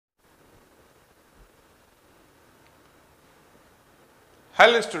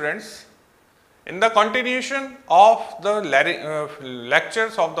Hello students, in the continuation of the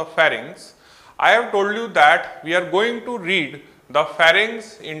lectures of the pharynx, I have told you that we are going to read the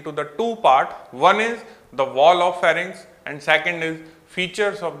pharynx into the two parts. One is the wall of pharynx and second is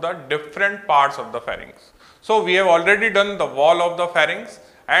features of the different parts of the pharynx. So, we have already done the wall of the pharynx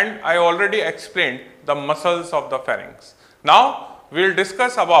and I already explained the muscles of the pharynx. Now, we will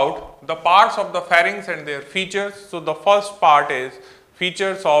discuss about the parts of the pharynx and their features. So, the first part is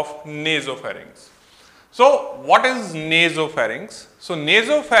features of nasopharynx. So, what is nasopharynx? So,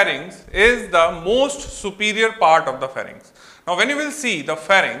 nasopharynx is the most superior part of the pharynx. Now, when you will see the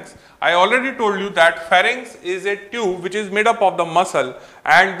pharynx, I already told you that pharynx is a tube which is made up of the muscle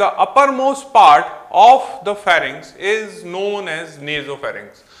and the uppermost part of the pharynx is known as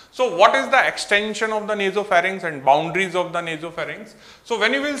nasopharynx. So, what is the extension of the nasopharynx and boundaries of the nasopharynx? So,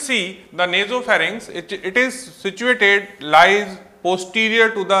 when you will see the nasopharynx, it is situated, lies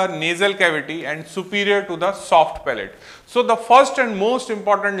posterior to the nasal cavity and superior to the soft palate. So, the first and most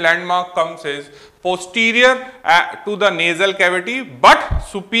important landmark comes is posterior to the nasal cavity but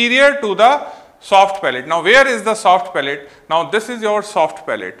superior to the soft palate. Now, where is the soft palate? Now, this is your soft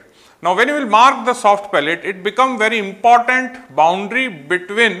palate. Now, when you will mark the soft palate, it becomes very important boundary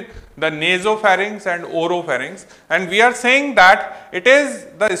between the nasopharynx and oropharynx, and we are saying that it is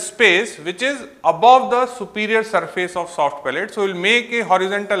the space which is above the superior surface of soft palate. So, we will make a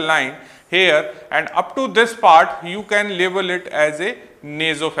horizontal line here and up to this part you can label it as a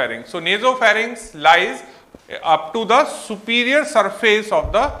nasopharynx. So, nasopharynx lies up to the superior surface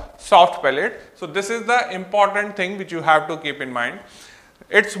of the soft palate. So, this is the important thing which you have to keep in mind.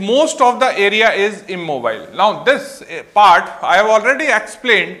 Its most of the area is immobile. Now, this part I have already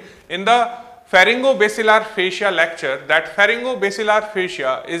explained in the pharyngobasilar fascia lecture that pharyngobasilar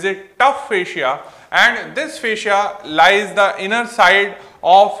fascia is a tough fascia and this fascia lies the inner side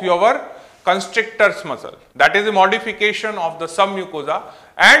of your constrictors muscle, that is a modification of the submucosa,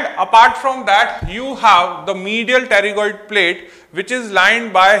 and apart from that you have the medial pterygoid plate which is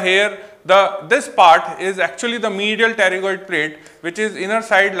lined by here. This part is actually the medial pterygoid plate which is inner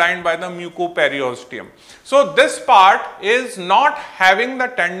side lined by the mucoperiosteum. So, this part is not having the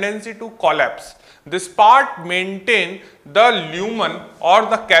tendency to collapse. This part maintain the lumen or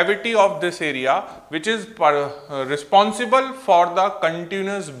the cavity of this area which is responsible for the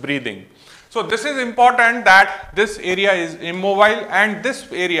continuous breathing. So, this is important that this area is immobile and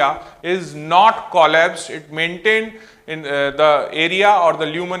this area is not collapsed. It maintained in the area or the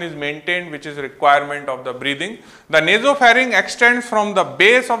lumen is maintained which is requirement of the breathing. The nasopharynx extends from the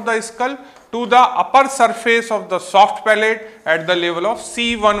base of the skull to the upper surface of the soft palate at the level of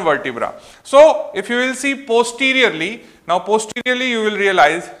C1 vertebra. So, if you will see posteriorly, now posteriorly you will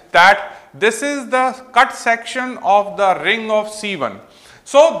realize that this is the cut section of the ring of C1.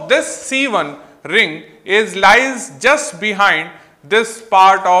 So, this C1 ring lies just behind this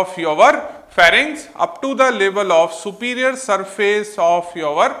part of your pharynx up to the level of superior surface of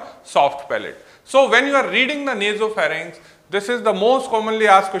your soft palate. So, when you are reading the nasopharynx, this is the most commonly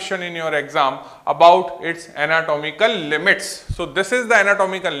asked question in your exam about its anatomical limits. So, this is the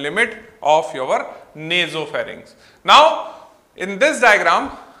anatomical limit of your nasopharynx. Now, in this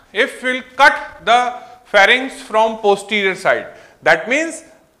diagram, if we will cut the pharynx from posterior side, that means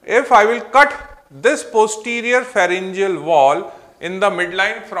if I will cut this posterior pharyngeal wall in the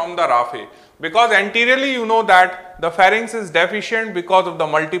midline from the raphe, because anteriorly you know that the pharynx is deficient because of the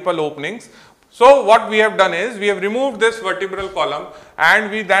multiple openings. So, what we have done is we have removed this vertebral column and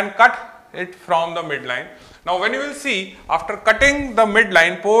we then cut it from the midline. Now, when you will see after cutting the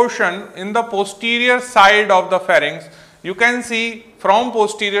midline portion in the posterior side of the pharynx, you can see from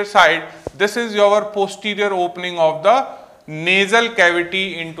posterior side this is your posterior opening of the nasal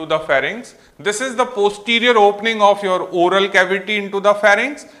cavity into the pharynx. This is the posterior opening of your oral cavity into the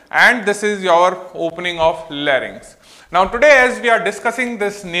pharynx and this is your opening of larynx. Now, today as we are discussing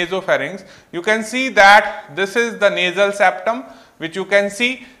this nasopharynx, you can see that this is the nasal septum which you can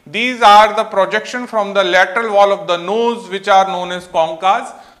see. These are the projection from the lateral wall of the nose which are known as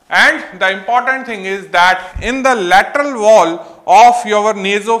concas, and the important thing is that in the lateral wall of your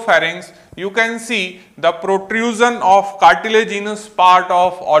nasopharynx you can see the protrusion of cartilaginous part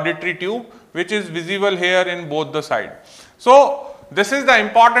of auditory tube which is visible here in both the sides. So, this is the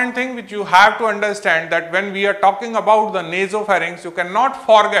important thing which you have to understand, that when we are talking about the nasopharynx, you cannot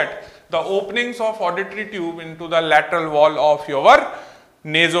forget the openings of auditory tube into the lateral wall of your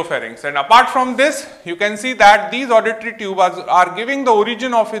nasopharynx. And apart from this, you can see that these auditory tubes are giving the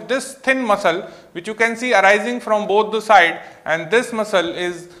origin of this thin muscle which you can see arising from both the sides, and this muscle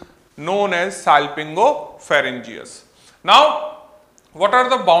is known as salpingopharyngeus. Now, what are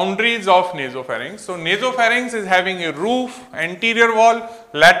the boundaries of nasopharynx? So, nasopharynx is having a roof, anterior wall,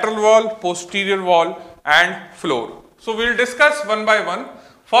 lateral wall, posterior wall and floor. So, we will discuss one by one.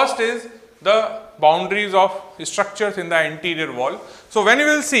 First is the boundaries of structures in the anterior wall. So, when you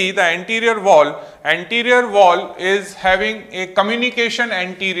will see the anterior wall is having a communication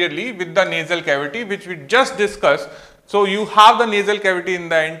anteriorly with the nasal cavity, which we just discussed. So, you have the nasal cavity in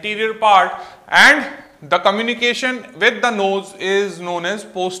the anterior part, and the communication with the nose is known as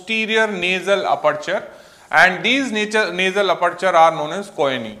posterior nasal aperture, and these nasal aperture are known as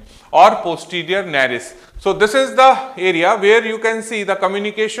choanae or posterior nares. So, this is the area where you can see the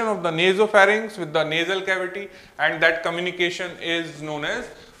communication of the nasopharynx with the nasal cavity, and that communication is known as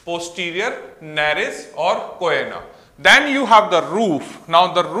posterior nares or choana. Then you have the roof.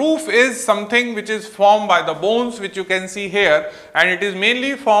 Now, the roof is something which is formed by the bones which you can see here, and it is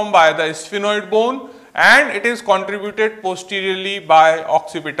mainly formed by the sphenoid bone, and it is contributed posteriorly by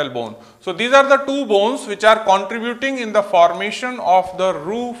occipital bone. So, these are the two bones which are contributing in the formation of the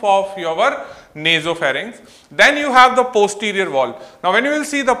roof of your nasopharynx. Then you have the posterior wall. Now, when you will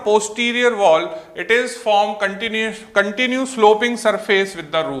see the posterior wall, it is formed continuous sloping surface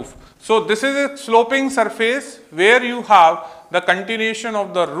with the roof. So, this is a sloping surface where you have the continuation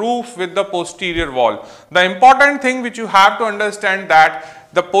of the roof with the posterior wall. The important thing which you have to understand that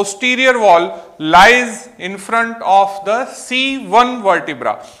the posterior wall lies in front of the C1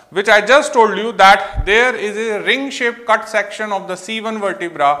 vertebra, which I just told you that there is a ring shaped cut section of the C1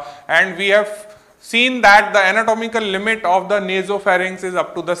 vertebra, and we have seen that the anatomical limit of the nasopharynx is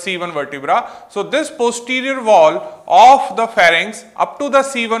up to the C1 vertebra. So, this posterior wall of the pharynx up to the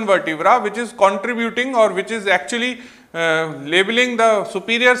C1 vertebra, which is contributing or which is actually labeling the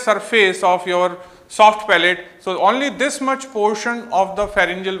superior surface of your soft palate. So, only this much portion of the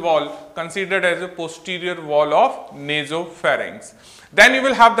pharyngeal wall considered as a posterior wall of nasopharynx. Then you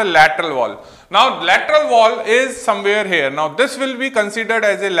will have the lateral wall. Now, lateral wall is somewhere here. Now, this will be considered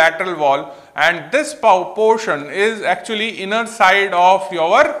as a lateral wall, and this portion is actually inner side of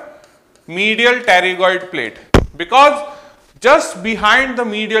your medial pterygoid plate, because just behind the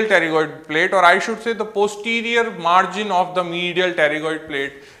medial pterygoid plate, or I should say the posterior margin of the medial pterygoid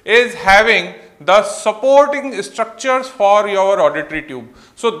plate, is having the supporting structures for your auditory tube.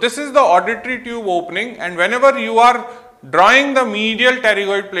 So, this is the auditory tube opening, and whenever you are drawing the medial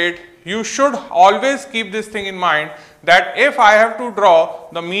pterygoid plate, you should always keep this thing in mind that if I have to draw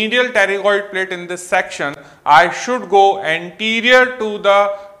the medial pterygoid plate in this section, I should go anterior to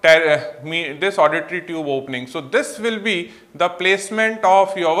the this auditory tube opening. So, this will be the placement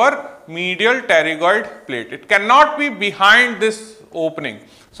of your medial pterygoid plate. It cannot be behind this opening.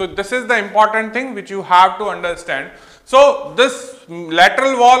 So, this is the important thing which you have to understand. So, this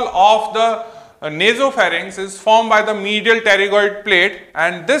lateral wall of the nasopharynx is formed by the medial pterygoid plate,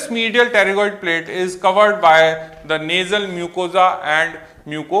 and this medial pterygoid plate is covered by the nasal mucosa and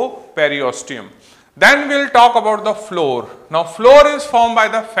mucoperiosteum. Then we will talk about the floor. Now, floor is formed by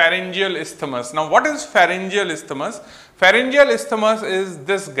the pharyngeal isthmus. Now, what is pharyngeal isthmus? Pharyngeal isthmus is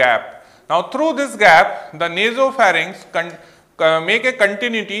this gap. Now, through this gap, the nasopharynx make a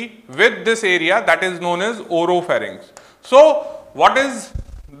continuity with this area that is known as oropharynx. So, what is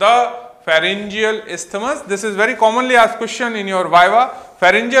the pharyngeal isthmus? This is very commonly asked question in your viva.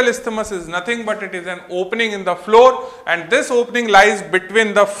 Pharyngeal isthmus is nothing but it is an opening in the floor, and this opening lies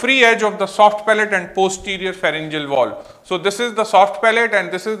between the free edge of the soft palate and posterior pharyngeal wall. So, this is the soft palate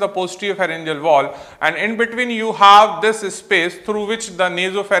and this is the posterior pharyngeal wall, and in between you have this space through which the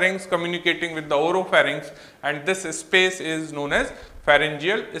nasopharynx communicating with the oropharynx, and this space is known as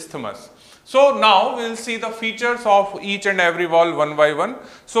pharyngeal isthmus. So, now we will see the features of each and every wall one by one.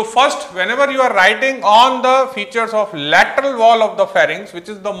 So, first, whenever you are writing on the features of lateral wall of the pharynx, which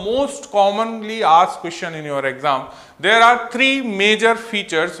is the most commonly asked question in your exam, there are three major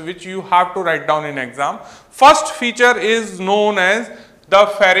features which you have to write down in exam. First feature is known as the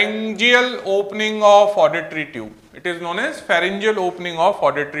pharyngeal opening of auditory tube. It is known as pharyngeal opening of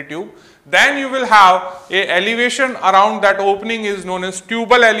auditory tube. Then you will have a elevation around that opening is known as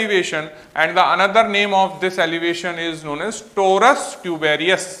tubal elevation, and the another name of this elevation is known as TORUS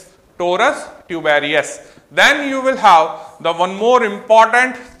TUBARIUS. TORUS TUBARIUS. Then you will have the one more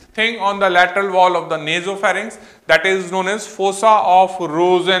important thing on the lateral wall of the nasopharynx, that is known as fossa of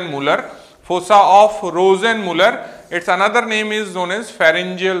rosenmuller. Fossa of rosenmuller. Its another name is known as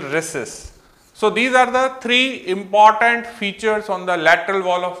pharyngeal recess. So, these are the three important features on the lateral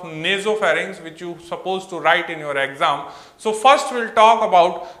wall of nasopharynx which you supposed to write in your exam. So, first we will talk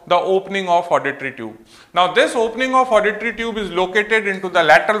about the opening of auditory tube. Now, this opening of auditory tube is located into the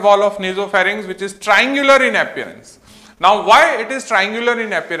lateral wall of nasopharynx, which is triangular in appearance. Now why it is triangular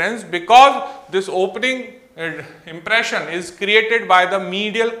in appearance? Because this opening impression is created by the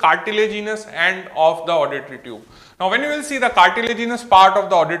medial cartilaginous end of the auditory tube. Now when you will see the cartilaginous part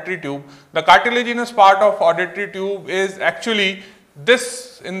of the auditory tube, the cartilaginous part of auditory tube is actually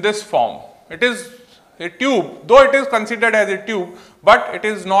this in this form. It is a tube, though it is considered as a tube, but it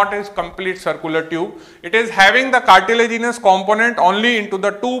is not a complete circular tube. It is having the cartilaginous component only into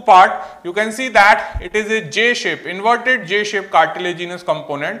the two part. You can see that it is a J shape, inverted J shape cartilaginous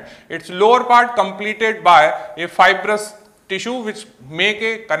component. Its lower part completed by a fibrous tissue which make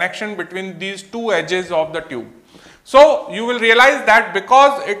a connection between these two edges of the tube. So you will realize that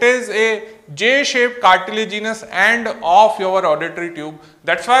because it is a J-shaped cartilaginous end of your auditory tube,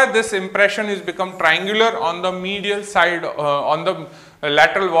 that's why this impression is become triangular on the medial side, on the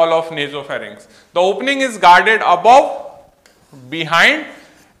lateral wall of nasopharynx. The opening is guarded above, behind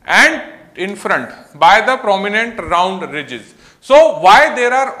and in front by the prominent round ridges. So why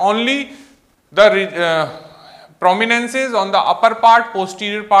there are only the prominences on the upper part,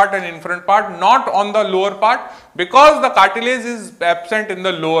 posterior part and in front part, not on the lower part? Because the cartilage is absent in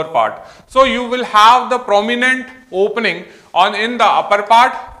the lower part. So you will have the prominent opening in the upper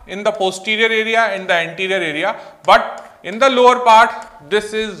part, in the posterior area, in the anterior area, but in the lower part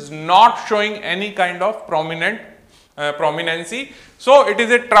this is not showing any kind of prominency. So it is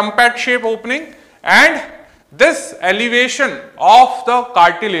a trumpet shape opening, and this elevation of the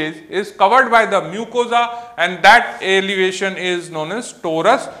cartilage is covered by the mucosa, and that elevation is known as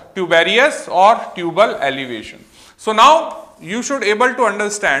torus, tubarius or tubal elevation. So now you should able to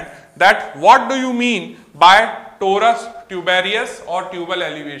understand that what do you mean by torus, tubarius or tubal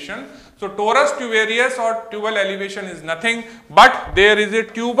elevation. So torus, tubarius or tubal elevation is nothing but there is a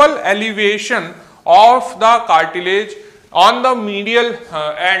tubal elevation of the cartilage on the medial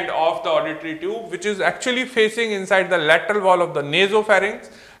end of the auditory tube, which is actually facing inside the lateral wall of the nasopharynx,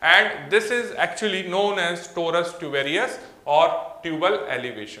 and this is actually known as torus, tubarius or tubal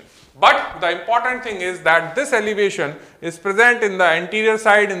elevation. But the important thing is that this elevation is present in the anterior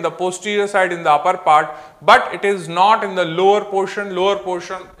side, in the posterior side, in the upper part, but it is not in the lower portion. Lower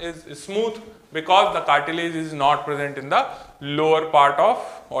portion is smooth because the cartilage is not present in the lower part of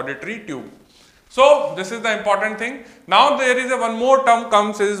auditory tube. So this is the important thing. Now there is one more term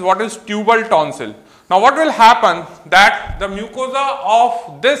comes, is what is tubal tonsil. Now what will happen that the mucosa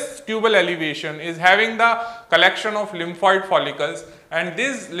of this tubal elevation is having the collection of lymphoid follicles, and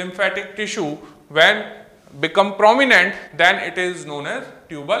this lymphatic tissue when become prominent, then it is known as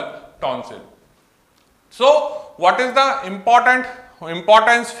tubal tonsil. So what is the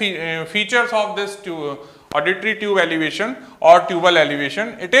importance features of this auditory tube elevation or tubal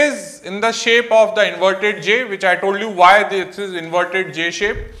elevation? It is in the shape of the inverted J, which I told you why this is inverted J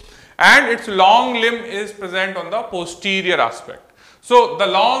shape, and its long limb is present on the posterior aspect. So the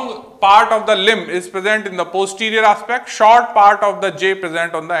long part of the limb is present in the posterior aspect, short part of the J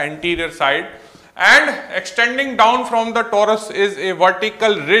present on the anterior side, and extending down from the torus is a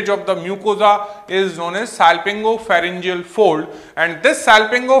vertical ridge of the mucosa is known as salpingopharyngeal fold, and this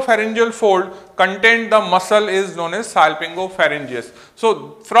salpingopharyngeal fold contains the muscle is known as salpingopharyngeus.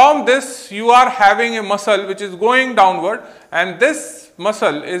 So from this you are having a muscle which is going downward, and this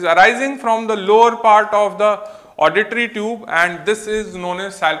muscle is arising from the lower part of the auditory tube, and this is known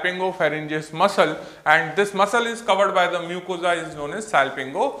as salpingopharyngeus muscle, and this muscle is covered by the mucosa is known as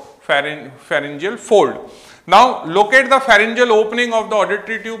salpingopharyngeal fold. Now locate the pharyngeal opening of the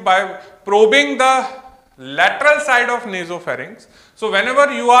auditory tube by probing the lateral side of nasopharynx. So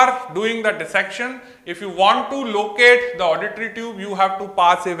whenever you are doing the dissection, if you want to locate the auditory tube, you have to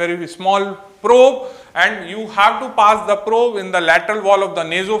pass a very small probe, and you have to pass the probe in the lateral wall of the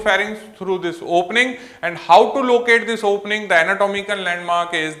nasopharynx through this opening. And how to locate this opening? The anatomical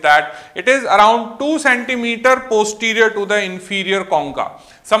landmark is that it is around 2 cm posterior to the inferior concha.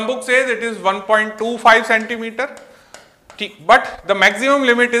 Some book says it is 1.25 cm, but the maximum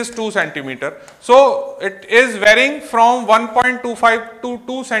limit is 2 cm. So it is varying from 1.25 to 2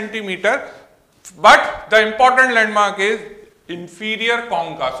 cm, but the important landmark is inferior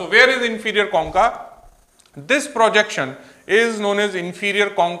concha. So where is inferior concha? This projection is known as inferior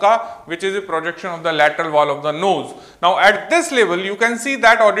concha, which is a projection of the lateral wall of the nose. Now at this level you can see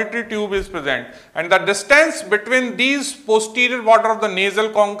that auditory tube is present, and the distance between these posterior border of the nasal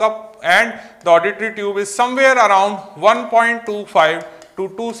concha and the auditory tube is somewhere around 1.25 to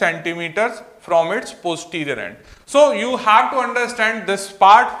 2 centimeters from its posterior end. So you have to understand this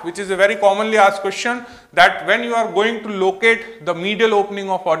part, which is a very commonly asked question, that when you are going to locate the medial opening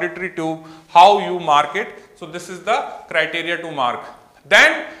of auditory tube, how you mark it. So this is the criteria to mark.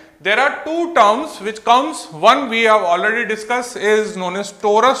 Then there are two terms which comes, one we have already discussed is known as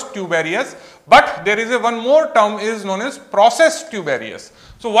TORUS TUBARIUS, but there is a one more term is known as process TUBARIUS.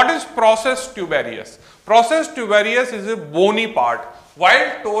 So what is process TUBARIUS? Process TUBARIUS is a bony part,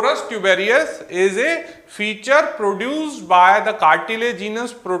 while TORUS TUBARIUS is a feature produced by the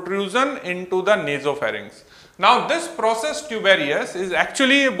cartilaginous protrusion into the nasopharynx. Now this process TUBARIUS is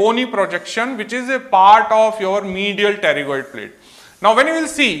actually a bony projection which is a part of your medial pterygoid plate. Now when you will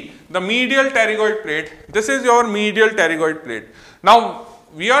see the medial pterygoid plate, this is your medial pterygoid plate. Now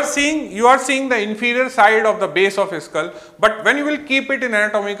you are seeing the inferior side of the base of skull, but when you will keep it in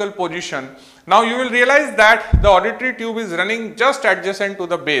anatomical position, now you will realize that the auditory tube is running just adjacent to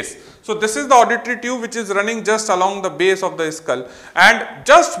the base. So this is the auditory tube which is running just along the base of the skull, and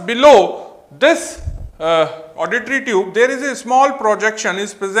just below this auditory tube there is a small projection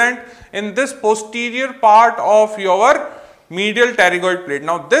is present in this posterior part of your medial pterygoid plate.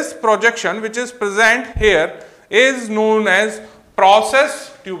 Now this projection which is present here is known as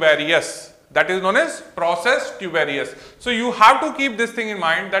process TUBARIUS. That is known as process TUBARIUS. So you have to keep this thing in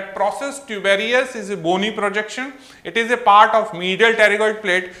mind that process TUBARIUS is a bony projection. It is a part of medial pterygoid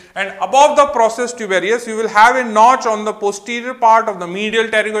plate, and above the process TUBARIUS you will have a notch on the posterior part of the medial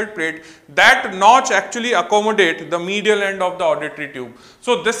pterygoid plate. That notch actually accommodates the medial end of the auditory tube.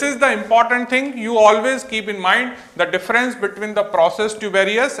 So this is the important thing. You always keep in mind the difference between the process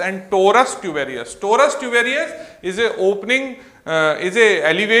TUBARIUS and TORUS TUBARIUS. TORUS TUBARIUS is a opening is a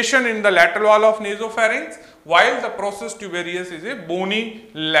elevation in the lateral wall of nasopharynx, while the process TUBARIUS is a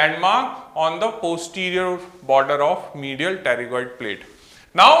bony landmark on the posterior border of medial pterygoid plate.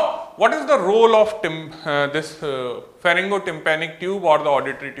 Now what is the role of this pharyngotympanic tube or the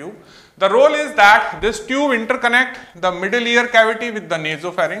auditory tube? The role is that this tube interconnect the middle ear cavity with the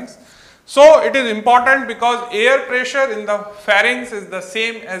nasopharynx. So it is important because air pressure in the pharynx is the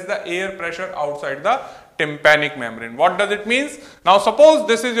same as the air pressure outside the tympanic membrane. What does it mean? Now suppose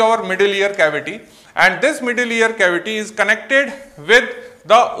this is your middle ear cavity, and this middle ear cavity is connected with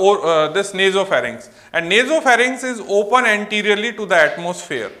the this nasopharynx, and nasopharynx is open anteriorly to the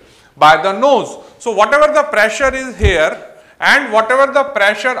atmosphere by the nose. So whatever the pressure is here and whatever the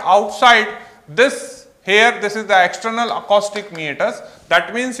pressure outside this here, this is the external acoustic meatus,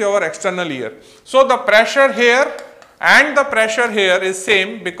 that means your external ear. So the pressure here and the pressure here is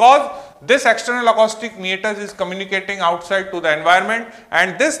same because this external acoustic meatus is communicating outside to the environment,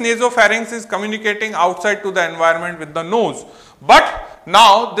 and this nasopharynx is communicating outside to the environment with the nose. But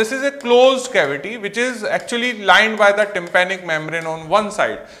now this is a closed cavity which is actually lined by the tympanic membrane on one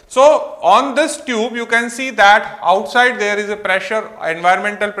side. So on this tube you can see that outside there is a pressure,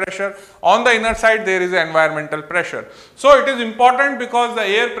 environmental pressure, on the inner side there is environmental pressure. So it is important because the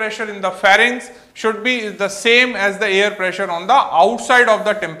air pressure in the pharynx should be the same as the air pressure on the outside of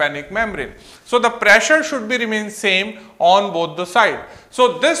the tympanic membrane. So the pressure should be remain same on both the side.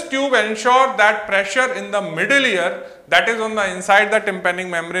 So this tube ensures that pressure in the middle ear, that is on the inside the tympanic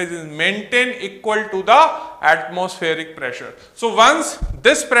membrane, is maintained equal to the atmospheric pressure. So once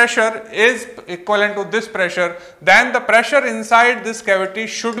this pressure is equivalent to this pressure, then the pressure inside this cavity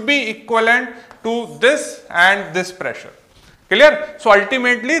should be equivalent to this and this pressure. Clear? So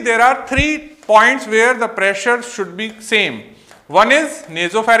ultimately there are 3 points where the pressure should be same. One is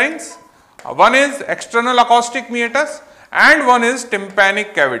nasopharynx, one is external acoustic meatus, and one is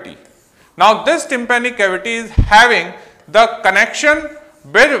tympanic cavity. Now this tympanic cavity is having the connection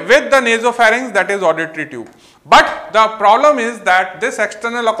with the nasopharynx, that is auditory tube. But the problem is that this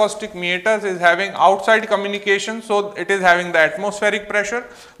external acoustic meatus is having outside communication, so it is having the atmospheric pressure.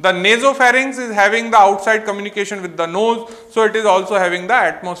 The nasopharynx is having the outside communication with the nose, so it is also having the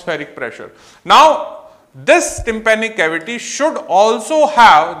atmospheric pressure. Now this tympanic cavity should also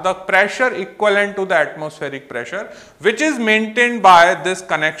have the pressure equivalent to the atmospheric pressure, which is maintained by this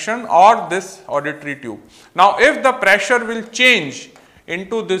connection or this auditory tube. Now if the pressure will change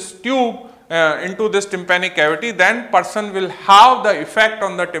into this tube, into this tympanic cavity, then person will have the effect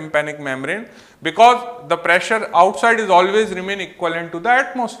on the tympanic membrane, because the pressure outside is always remain equivalent to the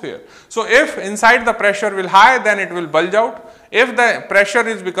atmosphere. So if inside the pressure will high, then it will bulge out. If the pressure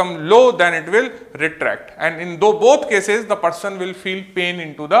is become low, then it will retract, and in both cases the person will feel pain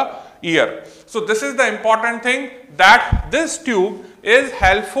into the ear. So this is the important thing, that this tube is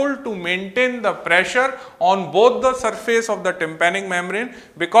helpful to maintain the pressure on both the surface of the tympanic membrane,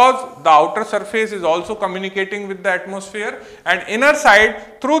 because the outer surface is also communicating with the atmosphere, and inner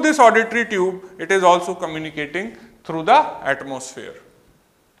side through this auditory tube it is also communicating through the atmosphere.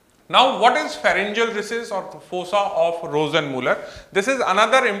 Now what is pharyngeal recess or fossa of rosenmuller? This is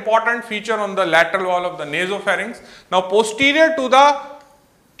another important feature on the lateral wall of the nasopharynx. Now posterior to the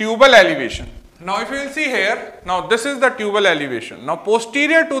tubal elevation. Now if you will see here, now this is the tubal elevation. Now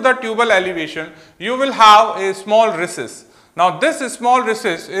posterior to the tubal elevation, you will have a small recess. Now this small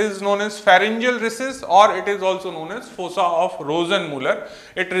recess is known as pharyngeal recess, or it is also known as fossa of rosenmuller.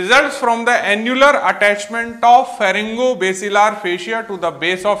 It results from the annular attachment of pharyngobasilar fascia to the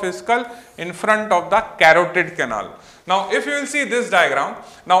base of skull in front of the carotid canal. Now if you will see this diagram,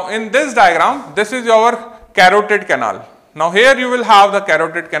 now in this diagram, this is your carotid canal. Now here you will have the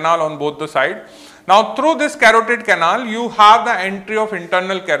carotid canal on both the sides. Now through this carotid canal, you have the entry of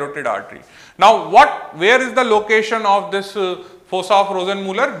internal carotid artery. Now where is the location of this fossa of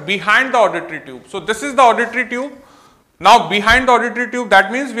rosenmuller? Behind the auditory tube. So this is the auditory tube. Now behind the auditory tube,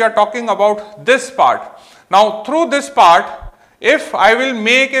 that means we are talking about this part. Now through this part, if I will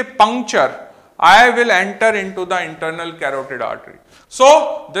make a puncture, I will enter into the internal carotid artery.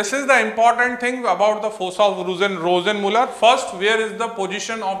 So this is the important thing about the fossa of rosenmuller. First, where is the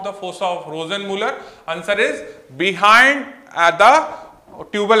position of the fossa of rosenmuller? Answer is behind the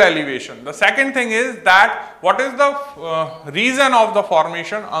tubal elevation. The second thing is that what is the reason of the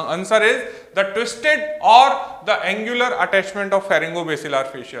formation? Answer is the twisted or the angular attachment of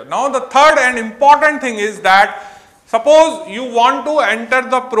pharyngobasilar fascia. Now the third and important thing is that suppose you want to enter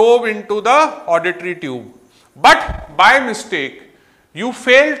the probe into the auditory tube, but by mistake you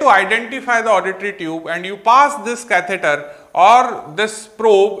fail to identify the auditory tube and you pass this catheter or this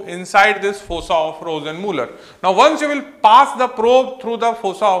probe inside this fossa of rosenmuller. Now once you will pass the probe through the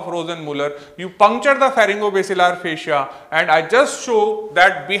fossa of rosenmuller, you puncture the pharyngobasilar fascia, and I just show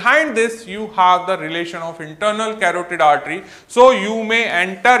that behind this you have the relation of internal carotid artery, so you may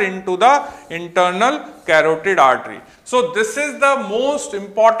enter into the internal carotid artery. So this is the most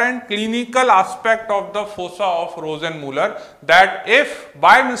important clinical aspect of the fossa of rosenmuller, that if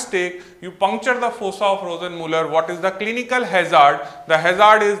by mistake you puncture the fossa of rosenmuller, what is the clinical hazard? The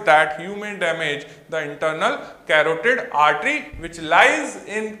hazard is that you may damage the internal carotid artery, which lies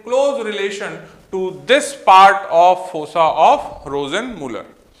in close relation to this part of fossa of rosenmuller.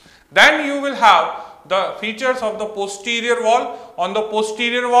 Then you will have the features of the posterior wall. On the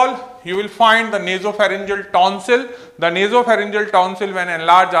posterior wall, you will find the nasopharyngeal tonsil. The nasopharyngeal tonsil, when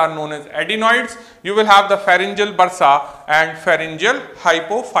enlarged, are known as adenoids. You will have the pharyngeal bursa and pharyngeal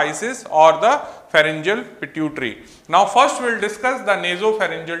hypophysis or the pharyngeal pituitary. Now first we will discuss the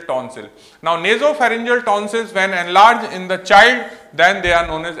nasopharyngeal tonsil. Now nasopharyngeal tonsils, when enlarged in the child, then they are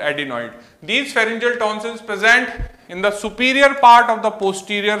known as adenoid. These pharyngeal tonsils present in the superior part of the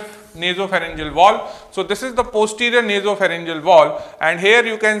posterior nasopharyngeal wall. So this is the posterior nasopharyngeal wall, and here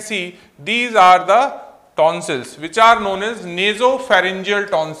you can see these are the tonsils, which are known as nasopharyngeal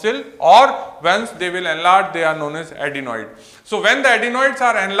tonsil, or once they will enlarge, they are known as adenoid. So when the adenoids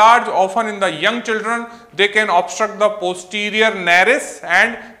are enlarged, often in the young children, they can obstruct the posterior nares,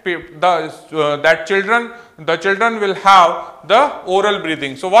 and the children will have the oral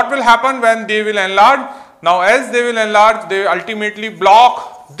breathing. So what will happen when they will enlarge? Now as they will enlarge, they ultimately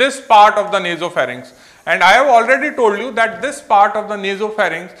block this part of the nasopharynx, and I have already told you that this part of the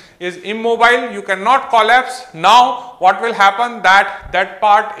nasopharynx is immobile, you cannot collapse. Now what will happen, that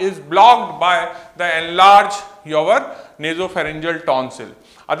part is blocked by the enlarged your nasopharyngeal tonsil.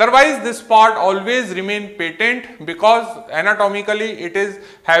 Otherwise this part always remain patent, because anatomically it is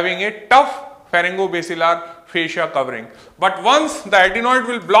having a tough pharyngobasilar fascia covering. But once the adenoid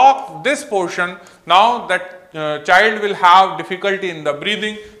will block this portion, now that child will have difficulty in the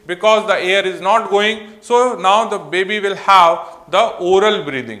breathing, because the air is not going. So now the baby will have the oral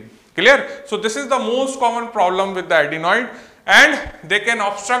breathing. Clear? So this is the most common problem with the adenoid, and they can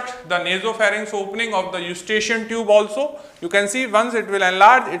obstruct the nasopharynx opening of the eustachian tube also. You can see once it will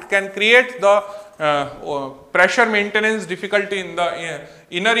enlarge, it can create the pressure maintenance difficulty in the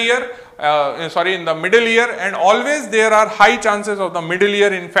inner ear, in the middle ear, and always there are high chances of the middle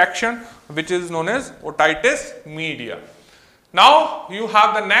ear infection, which is known as otitis media. Now you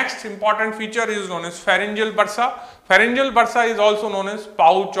have the next important feature is known as pharyngeal bursa. Pharyngeal bursa is also known as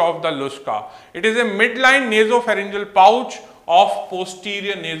pouch of the Luschka. It is a midline nasopharyngeal pouch of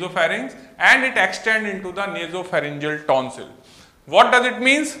posterior nasopharynx, and it extends into the nasopharyngeal tonsil. What does it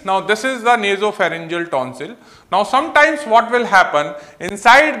mean? Now this is the nasopharyngeal tonsil. Now sometimes what will happen,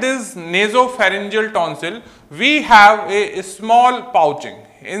 inside this nasopharyngeal tonsil, we have a small pouching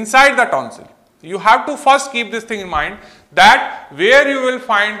inside the tonsil. You have to first keep this thing in mind, that where you will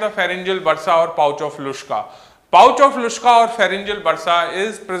find the pharyngeal bursa or pouch of Luschka. Pouch of Luschka or pharyngeal bursa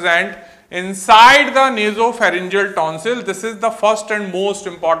is present inside the nasopharyngeal tonsil. This is the first and most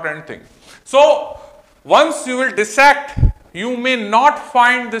important thing. So once you will dissect, you may not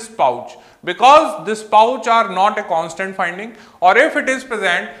find this pouch. Because this pouch are not a constant finding, or if it is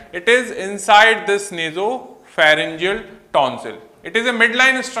present, it is inside this nasopharyngeal tonsil. It is a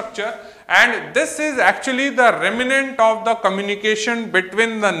midline structure, and this is actually the remnant of the communication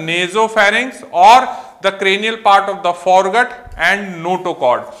between the nasopharynx or the cranial part of the foregut and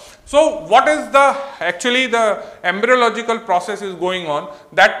notochord. So what is the actually the embryological process is going on?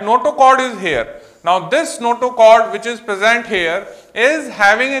 That notochord is here. Now this notochord which is present here is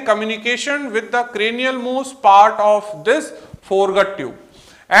having a communication with the cranial most part of this foregut tube,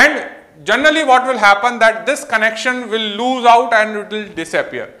 and generally what will happen that this connection will lose out and it will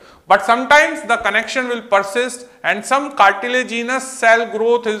disappear. But sometimes the connection will persist and some cartilaginous cell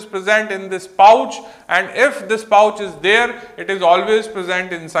growth is present in this pouch, and if this pouch is there, it is always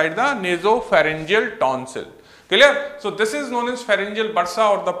present inside the nasopharyngeal tonsil. Clear? So this is known as pharyngeal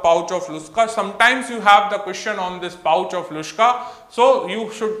bursa or the pouch of Luschka. Sometimes you have the question on this pouch of Luschka. So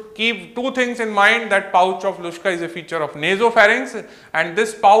you should keep two things in mind, that pouch of Luschka is a feature of nasopharynx, and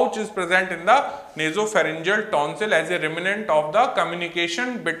this pouch is present in the nasopharyngeal tonsil as a remnant of the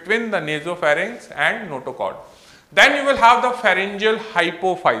communication between the nasopharynx and notochord. Then you will have the pharyngeal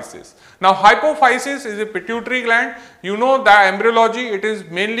hypophysis. Now hypophysis is a pituitary gland. You know the embryology, it is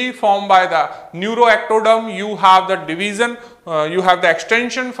mainly formed by the neuroectoderm. You have the division, you have the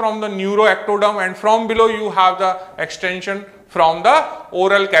extension from the neuroectoderm, and from below you have the extension from the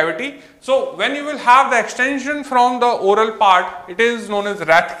oral cavity. So when you will have the extension from the oral part, it is known as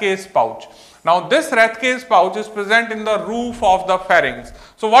Rathke's pouch. Now this Rathke's pouch is present in the roof of the pharynx.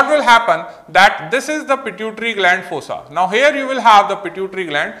 So what will happen that this is the pituitary gland fossa. Now here you will have the pituitary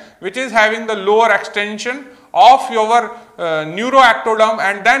gland which is having the lower extension of your neuroectoderm,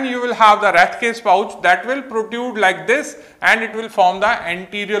 and then you will have the Rathke's pouch that will protrude like this, and it will form the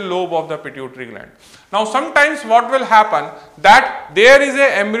anterior lobe of the pituitary gland. Now sometimes what will happen that there is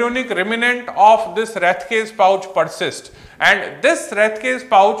a embryonic remnant of this Rathke's pouch persist, and this Rathke's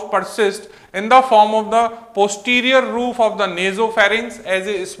pouch persists in the form of the posterior roof of the nasopharynx as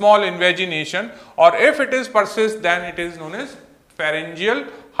a small invagination, or if it is persist, then it is known as pharyngeal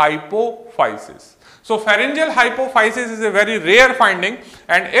hypophysis. So pharyngeal hypophysis is a very rare finding,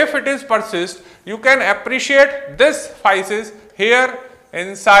 and if it is persist, you can appreciate this physis here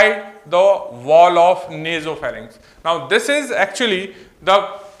inside the wall of nasopharynx. Now this is actually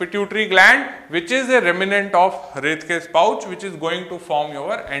the pituitary gland which is a remnant of Rathke's pouch which is going to form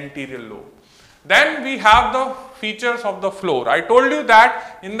your anterior lobe. Then we have the features of the floor. I told you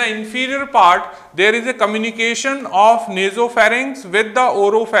that in the inferior part there is a communication of nasopharynx with the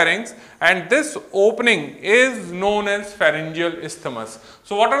oropharynx, and this opening is known as pharyngeal isthmus.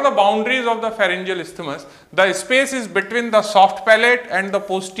 So what are the boundaries of the pharyngeal isthmus? The space is between the soft palate and the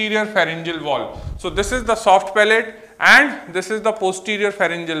posterior pharyngeal wall. So this is the soft palate and this is the posterior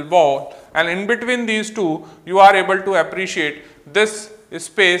pharyngeal wall, and in between these two you are able to appreciate this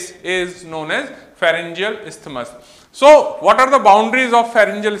space is known as pharyngeal isthmus. So what are the boundaries of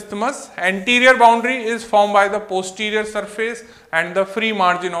pharyngeal isthmus? Anterior boundary is formed by the posterior surface and the free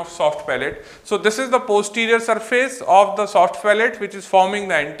margin of soft palate. So this is the posterior surface of the soft palate which is forming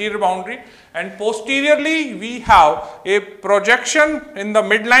the anterior boundary, and posteriorly we have a projection in the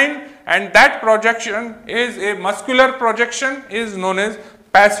midline, and that projection is a muscular projection is known as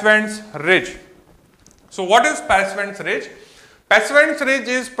Passavant's ridge. So what is Passavant's ridge? Passavant's ridge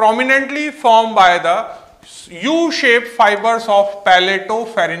is prominently formed by the U-shaped fibers of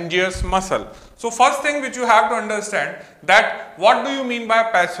palatopharyngeus muscle. So first thing which you have to understand that what do you mean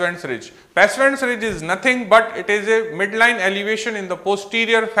by Passavant's ridge? Passavant's ridge is nothing but it is a midline elevation in the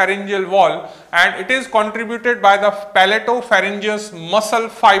posterior pharyngeal wall, and it is contributed by the palatopharyngeus muscle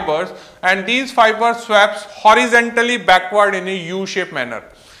fibers, and these fibers swaps horizontally backward in a U-shaped manner.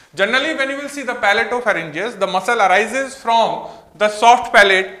 Generally when you will see the palatopharyngeus, the muscle arises from the soft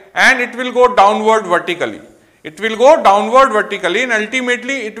palate and it will go downward vertically. It will go downward vertically and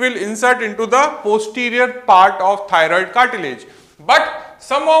ultimately it will insert into the posterior part of thyroid cartilage. But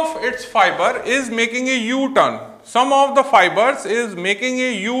some of its fiber is making a U-turn. Some of the fibers is making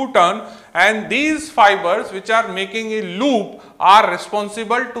a U-turn, and these fibers which are making a loop are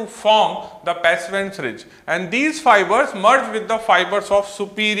responsible to form the Passavant's ridge, and these fibers merge with the fibers of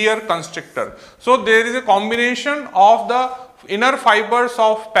superior constrictor. So there is a combination of the inner fibers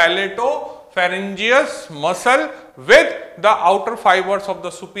of palatopharyngeus muscle with the outer fibers of the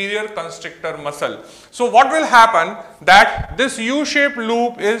superior constrictor muscle. So what will happen that this U-shaped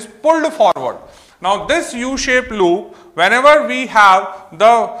loop is pulled forward. Now this U-shaped loop, whenever we have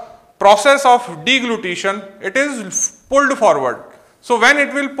the process of deglutition, it is pulled forward. So when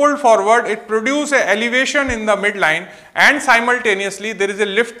it will pull forward, it produces an elevation in the midline, and simultaneously there is a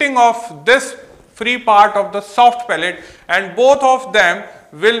lifting of this free part of the soft palate, and both of them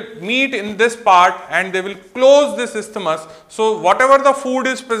will meet in this part and they will close this isthmus. So whatever the food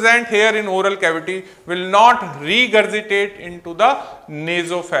is present here in oral cavity will not regurgitate into the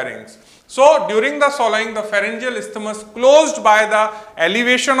nasopharynx. So during the swallowing, the pharyngeal isthmus closed by the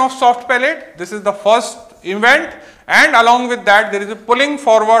elevation of soft palate. This is the first event, and along with that there is a pulling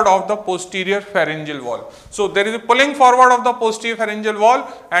forward of the posterior pharyngeal wall. So there is a pulling forward of the posterior pharyngeal wall,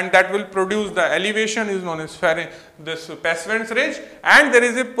 and that will produce the elevation is known as this Passavant's ridge, and there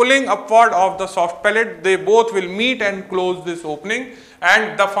is a pulling upward of the soft palate. They both will meet and close this opening,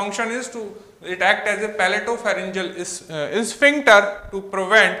 and the function is to act as a palatopharyngeal sphincter to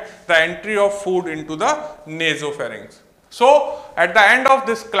prevent the entry of food into the nasopharynx. So at the end of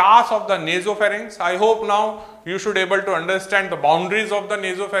this class of the nasopharynx, I hope now you should be able to understand the boundaries of the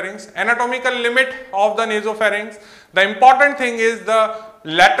nasopharynx, anatomical limit of the nasopharynx. The important thing is the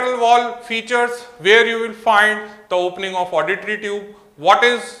lateral wall features, where you will find the opening of auditory tube, what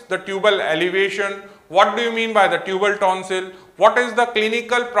is the tubal elevation, what do you mean by the tubal tonsil, what is the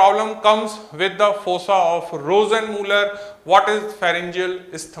clinical problem comes with the fossa of rosenmuller, what is pharyngeal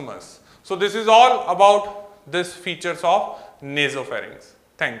isthmus. So this is all about these features of nasopharynx.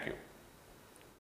 Thank you.